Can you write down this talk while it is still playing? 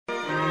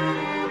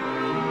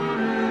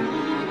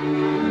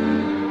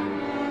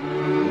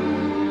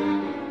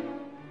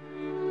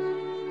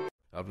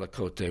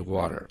Lacote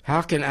water.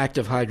 How can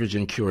active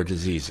hydrogen cure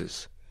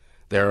diseases?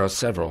 There are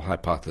several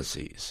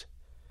hypotheses.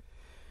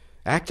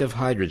 Active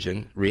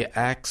hydrogen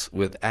reacts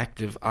with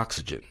active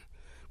oxygen,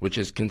 which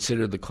is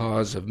considered the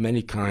cause of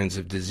many kinds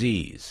of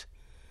disease,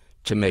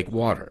 to make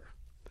water.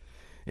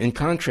 In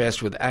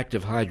contrast with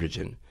active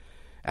hydrogen,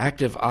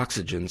 active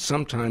oxygen,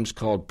 sometimes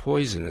called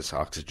poisonous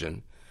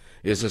oxygen,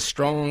 is a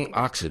strong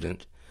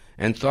oxidant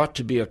and thought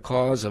to be a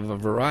cause of a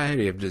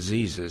variety of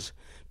diseases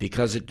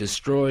because it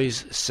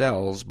destroys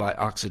cells by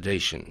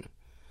oxidation.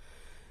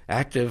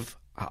 Active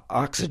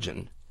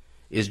oxygen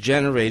is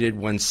generated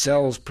when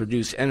cells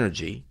produce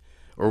energy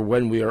or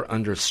when we are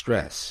under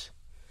stress.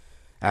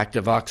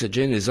 Active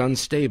oxygen is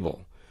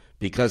unstable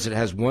because it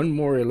has one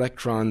more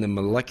electron than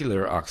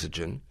molecular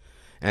oxygen,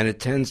 and it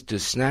tends to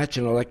snatch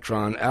an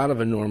electron out of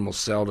a normal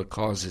cell to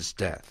cause its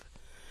death.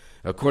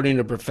 According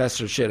to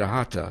Professor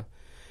Shirahata,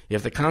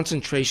 if the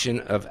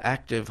concentration of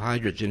active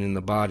hydrogen in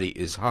the body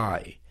is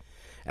high,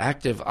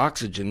 active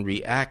oxygen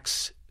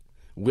reacts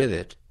with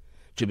it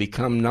to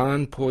become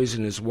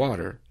non-poisonous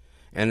water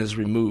and is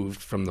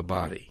removed from the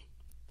body.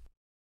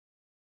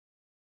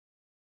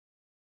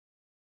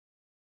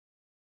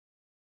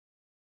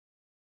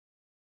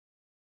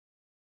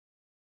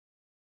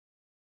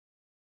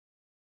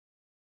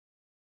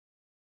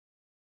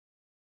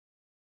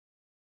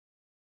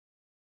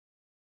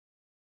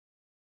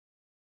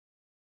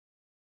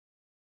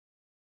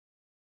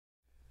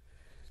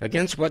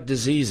 Against what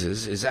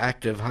diseases is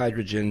active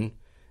hydrogen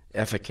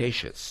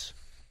efficacious?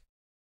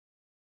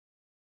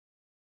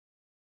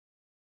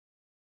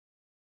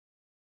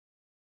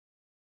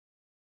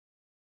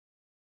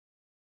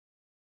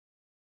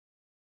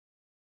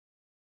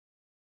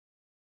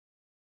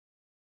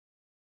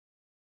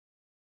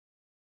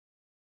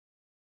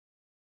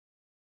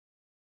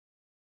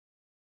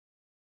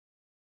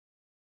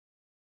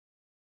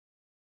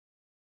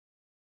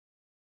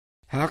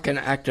 How can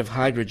active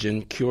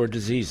hydrogen cure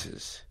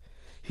diseases?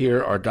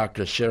 Here are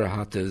Dr.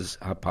 Shirahata's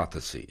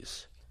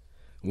hypotheses.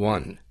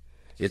 1.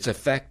 Its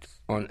effect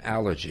on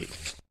allergy.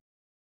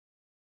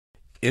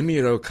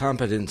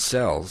 Immunocompetent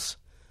cells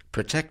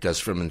protect us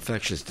from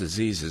infectious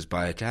diseases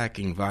by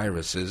attacking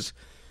viruses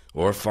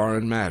or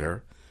foreign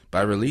matter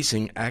by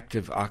releasing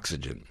active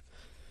oxygen.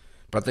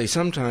 But they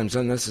sometimes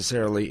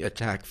unnecessarily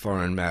attack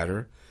foreign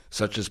matter,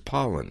 such as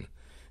pollen,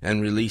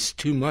 and release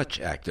too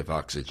much active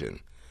oxygen,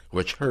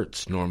 which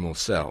hurts normal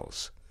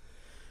cells.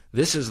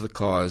 This is the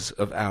cause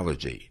of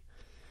allergy.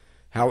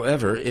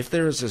 However, if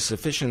there is a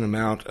sufficient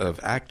amount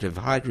of active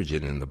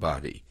hydrogen in the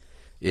body,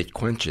 it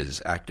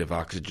quenches active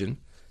oxygen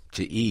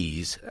to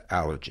ease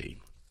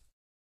allergy.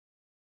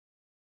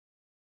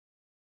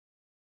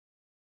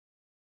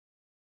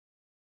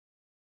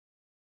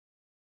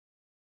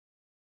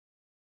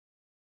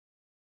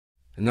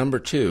 Number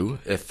 2,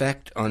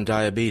 effect on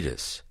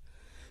diabetes.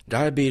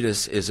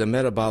 Diabetes is a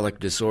metabolic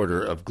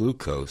disorder of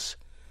glucose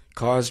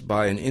caused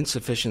by an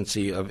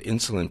insufficiency of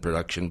insulin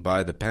production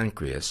by the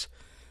pancreas,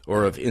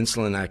 or of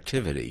insulin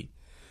activity,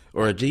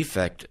 or a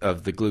defect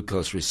of the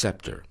glucose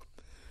receptor.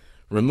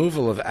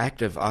 Removal of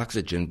active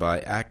oxygen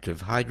by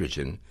active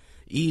hydrogen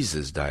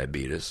eases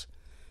diabetes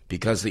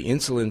because the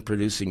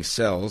insulin-producing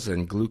cells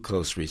and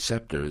glucose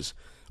receptors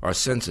are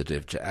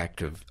sensitive to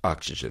active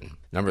oxygen.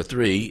 Number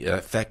 3,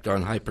 effect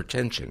on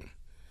hypertension.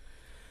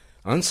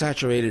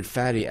 Unsaturated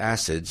fatty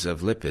acids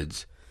of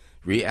lipids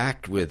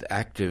react with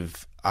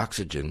active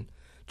oxygen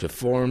to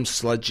form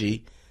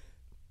sludgy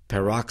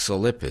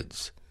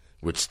peroxolipids,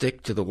 which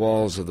stick to the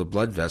walls of the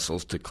blood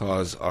vessels to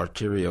cause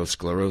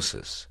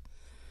arteriosclerosis.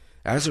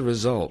 As a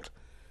result,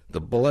 the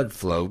blood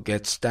flow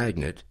gets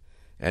stagnant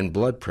and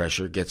blood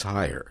pressure gets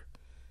higher.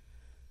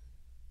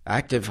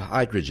 Active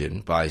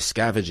hydrogen, by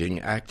scavenging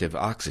active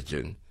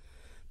oxygen,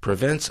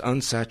 prevents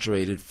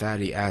unsaturated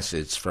fatty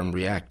acids from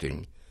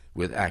reacting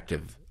with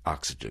active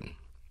oxygen.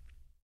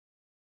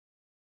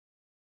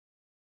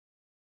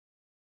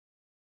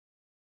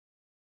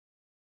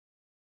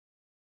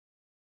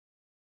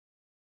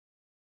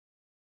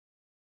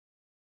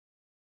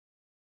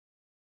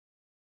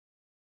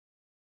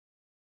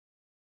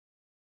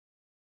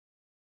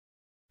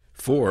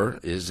 Four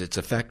is its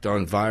effect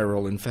on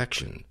viral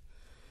infection.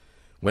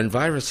 When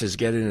viruses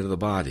get into the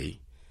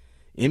body,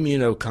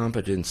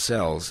 immunocompetent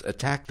cells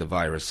attack the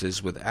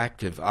viruses with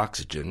active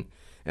oxygen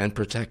and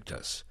protect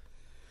us.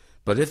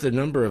 But if the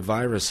number of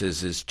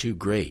viruses is too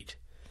great,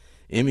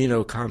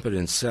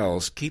 immunocompetent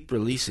cells keep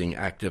releasing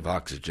active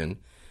oxygen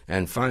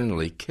and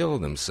finally kill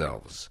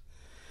themselves.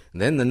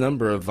 Then the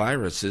number of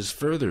viruses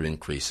further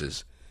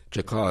increases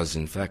to cause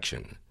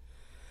infection.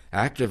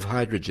 Active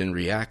hydrogen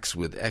reacts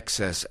with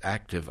excess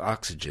active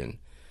oxygen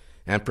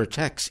and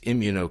protects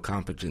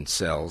immunocompetent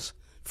cells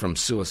from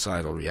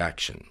suicidal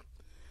reaction.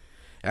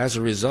 As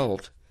a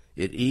result,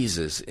 it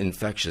eases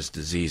infectious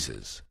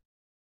diseases.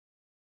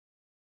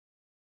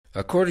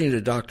 According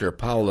to Dr.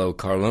 Paolo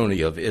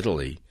Carloni of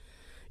Italy,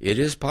 it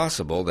is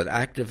possible that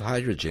active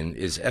hydrogen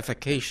is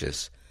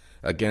efficacious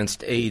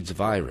against AIDS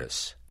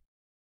virus.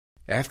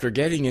 After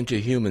getting into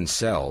human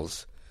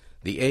cells,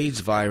 the AIDS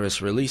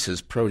virus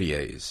releases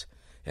protease,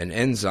 an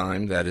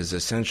enzyme that is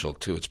essential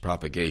to its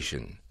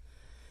propagation.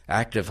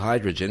 Active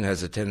hydrogen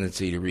has a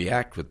tendency to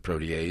react with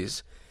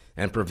protease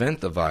and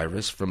prevent the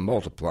virus from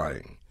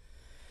multiplying.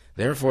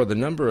 Therefore, the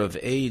number of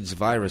AIDS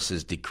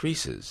viruses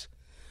decreases,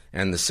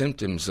 and the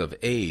symptoms of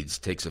AIDS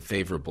takes a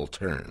favorable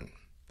turn.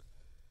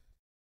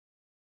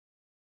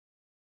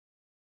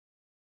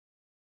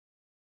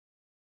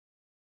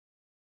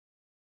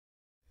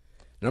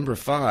 Number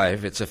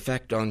 5, its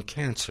effect on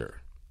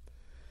cancer.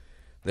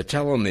 The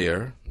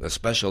telomere, a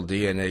special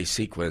DNA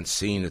sequence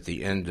seen at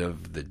the end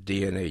of the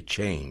DNA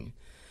chain,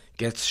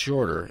 gets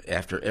shorter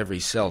after every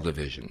cell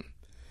division.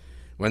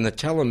 When the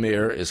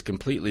telomere is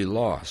completely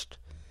lost,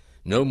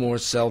 no more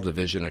cell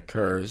division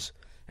occurs,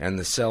 and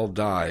the cell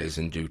dies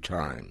in due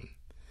time.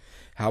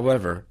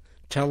 However,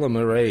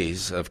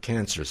 telomerase of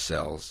cancer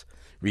cells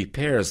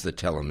repairs the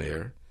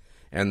telomere,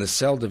 and the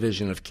cell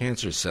division of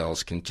cancer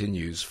cells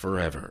continues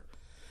forever.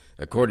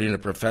 According to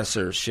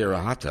Professor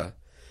Shirahata,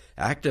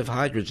 active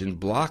hydrogen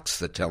blocks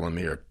the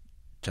telomerase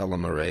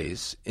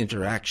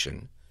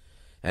interaction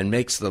and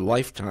makes the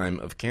lifetime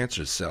of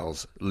cancer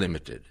cells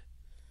limited.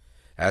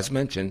 As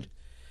mentioned,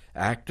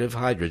 active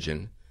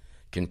hydrogen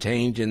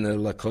contained in the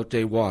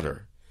Lakota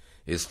water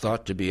is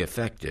thought to be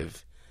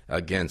effective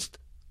against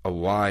a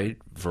wide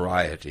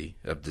variety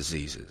of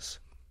diseases.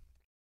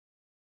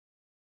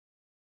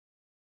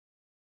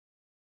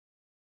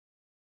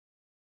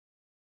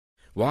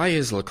 Why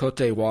is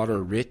Lakota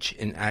water rich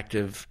in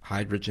active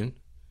hydrogen?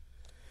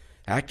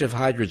 Active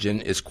hydrogen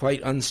is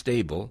quite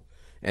unstable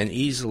and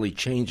easily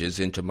changes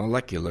into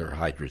molecular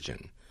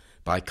hydrogen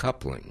by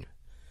coupling.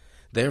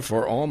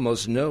 Therefore,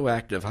 almost no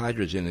active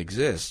hydrogen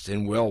exists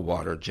in well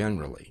water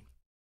generally.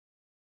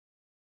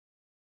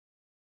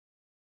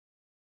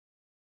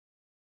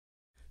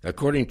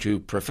 According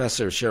to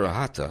Professor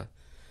Shirahata,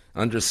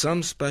 under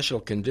some special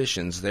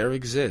conditions there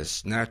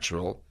exists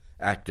natural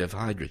active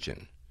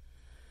hydrogen.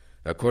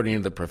 According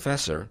to the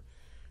professor,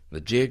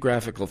 the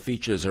geographical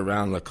features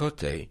around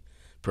Lakota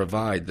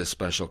provide the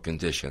special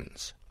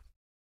conditions.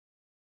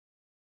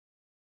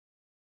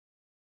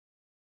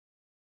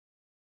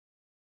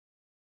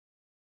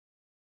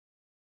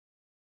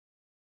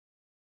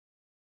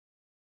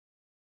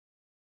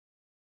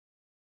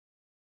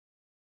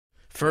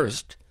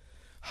 First,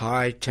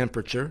 high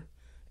temperature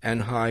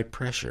and high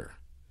pressure.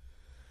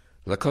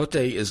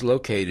 Lakota is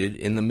located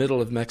in the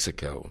middle of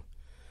Mexico,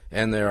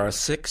 and there are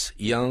 6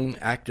 young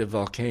active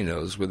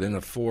volcanoes within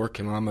a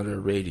 4-kilometer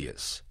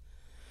radius.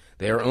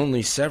 They are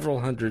only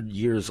several hundred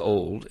years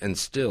old and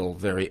still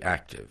very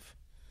active.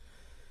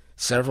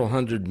 Several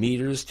hundred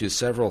meters to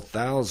several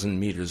thousand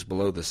meters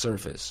below the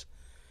surface,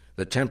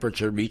 the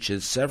temperature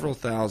reaches several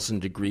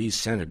thousand degrees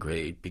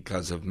centigrade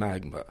because of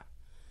magma.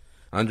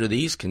 Under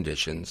these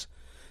conditions,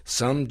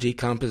 some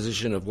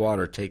decomposition of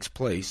water takes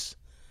place,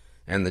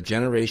 and the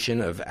generation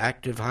of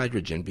active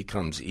hydrogen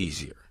becomes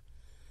easier.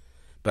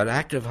 But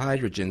active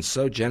hydrogen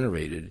so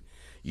generated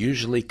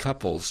usually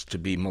couples to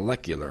be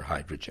molecular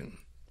hydrogen.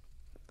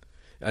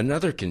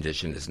 Another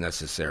condition is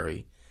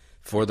necessary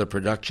for the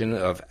production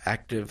of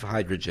active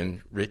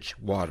hydrogen-rich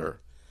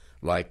water,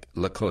 like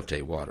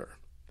Lakota water,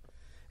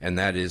 and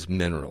that is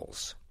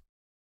minerals.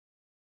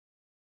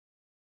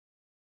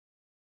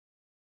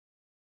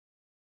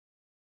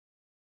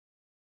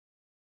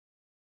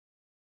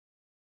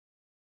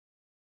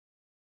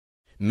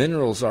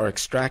 Minerals are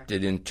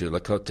extracted into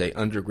Lakota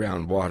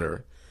underground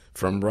water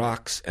from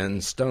rocks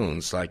and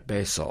stones like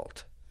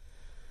basalt.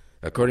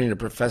 According to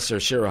Professor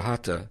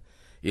Shirahata,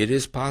 it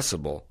is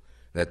possible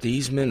that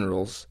these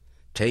minerals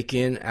take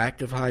in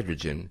active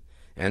hydrogen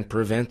and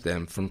prevent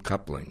them from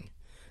coupling.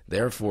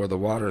 Therefore, the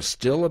water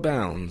still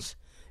abounds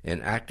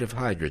in active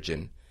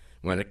hydrogen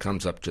when it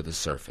comes up to the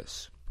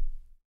surface.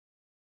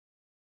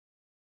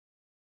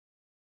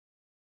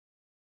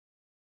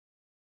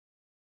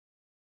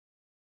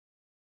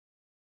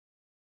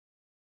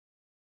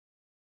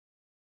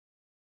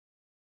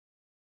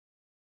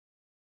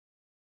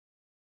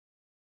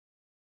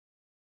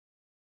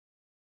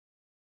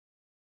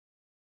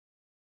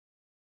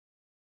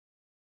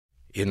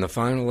 In the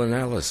final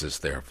analysis,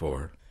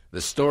 therefore,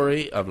 the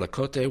story of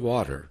Lakota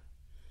water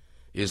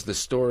is the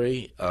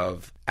story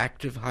of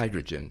active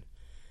hydrogen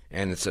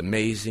and its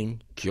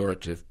amazing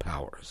curative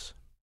powers.